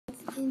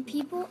amazing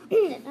people,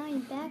 and I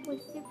am back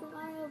with Super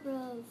Mario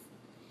Bros.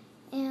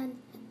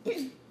 And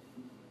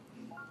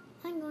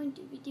I'm going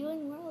to be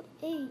doing World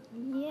 8.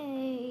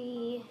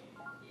 Yay!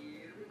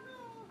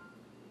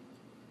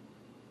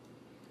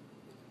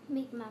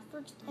 Make my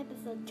first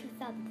episode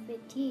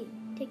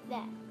 2015. Take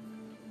that.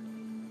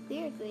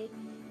 Seriously,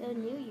 it was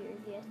New Year's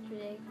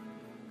yesterday.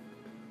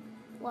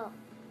 Well,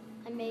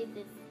 I made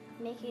this,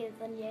 making it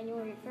on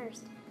January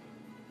 1st.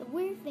 The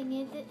weird thing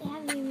is it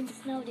hasn't even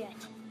snowed yet.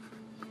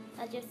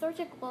 That's just sort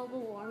of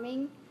global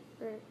warming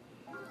for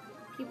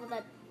people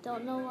that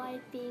don't know why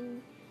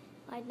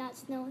it's not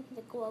snowing.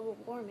 The global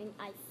warming,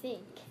 I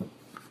think.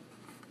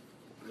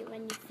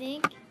 When you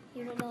think,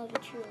 you don't know if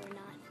it's true or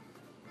not.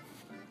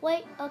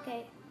 Wait,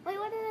 okay. Wait,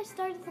 why did I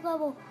start at the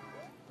global?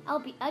 I'll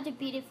just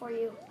beat it for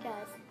you,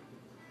 guys.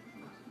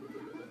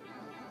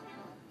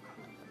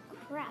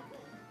 Crap.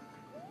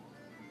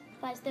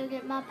 But I still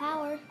get my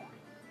power.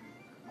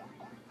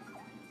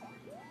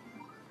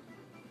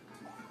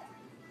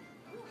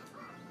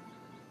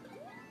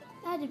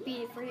 I had to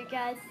beat it for you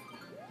guys.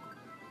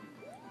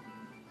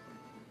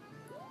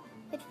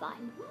 It's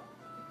fine.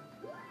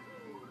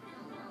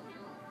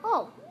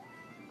 Oh.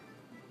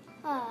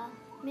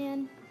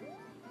 Man.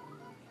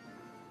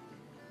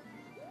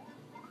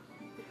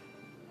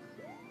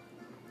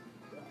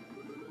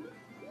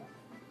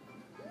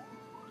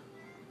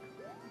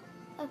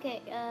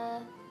 Okay,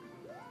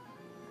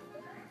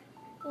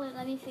 wait,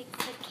 let me fix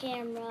the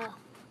camera.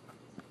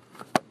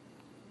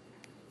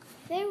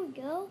 There we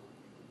go.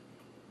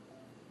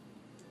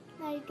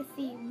 Now you can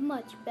see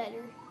much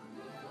better.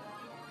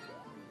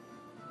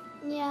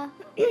 Yeah,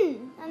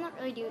 I'm not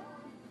really doing.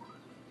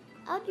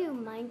 I'll do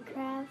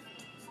Minecraft.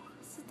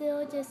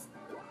 Still, just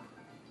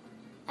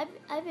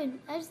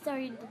I've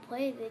started to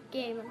play the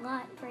game a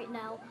lot right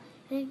now,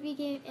 and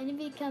it's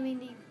becoming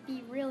to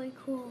be really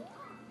cool.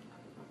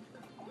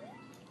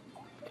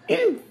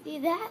 See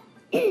that?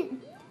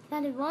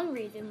 That is one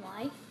reason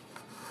why.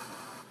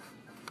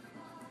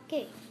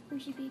 Okay, we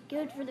should be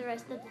good for the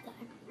rest of the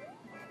time.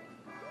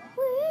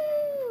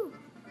 Woo!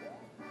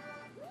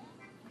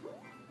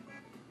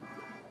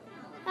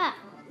 Ah,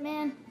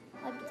 man,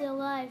 I'm still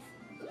alive.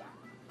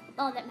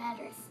 All that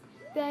matters.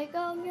 Be like,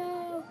 oh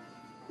no,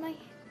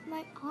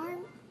 my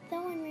arm.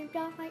 Someone ripped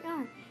off my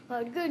arm.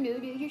 Well, good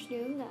news is you're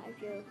still alive,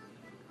 Joe.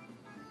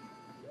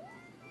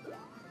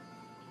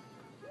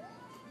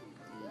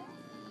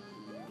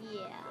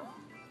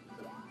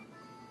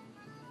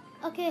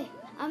 Okay,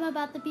 I'm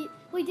about to be.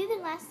 Wait,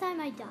 didn't last time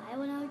I die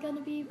when I was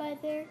gonna be by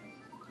there?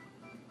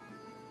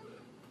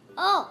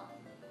 Oh!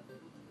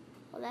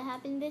 Well, that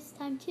happened this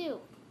time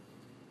too.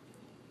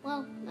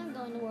 Well, I'm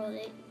going to World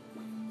 8.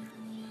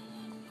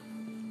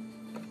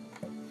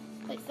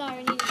 Wait, sorry,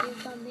 I need to do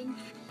something.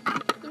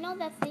 You know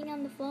that thing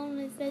on the phone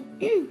that said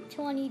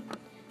 20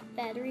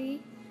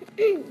 battery?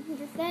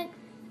 Just that?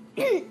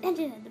 I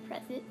just had to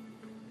press it.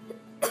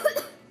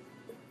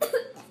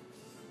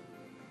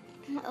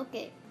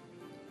 Okay.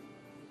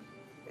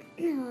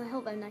 I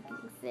hope I'm not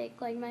getting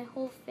sick. Like, my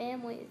whole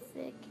family is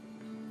sick.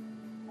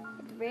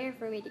 It's rare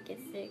for me to get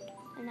sick.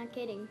 I'm not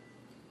kidding.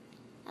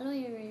 I don't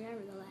even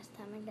remember the last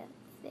time I got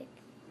sick.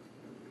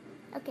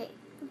 Okay,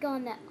 let's go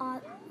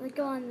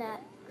on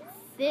that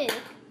sick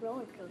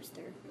roller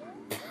coaster.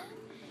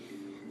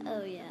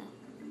 Oh yeah,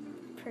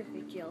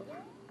 perfect joke.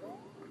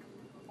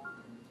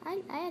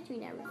 I actually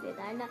never say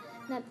that. I'm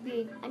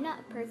not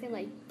a person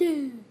like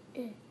do.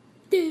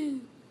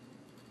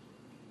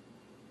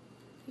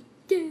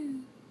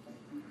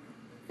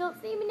 So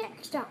see me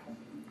next time.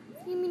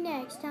 See me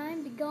next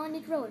time to go on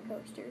this roller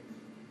coaster.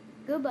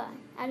 Goodbye.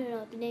 I don't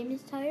know if the name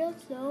is titled,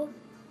 so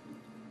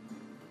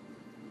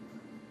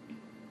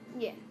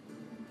yeah.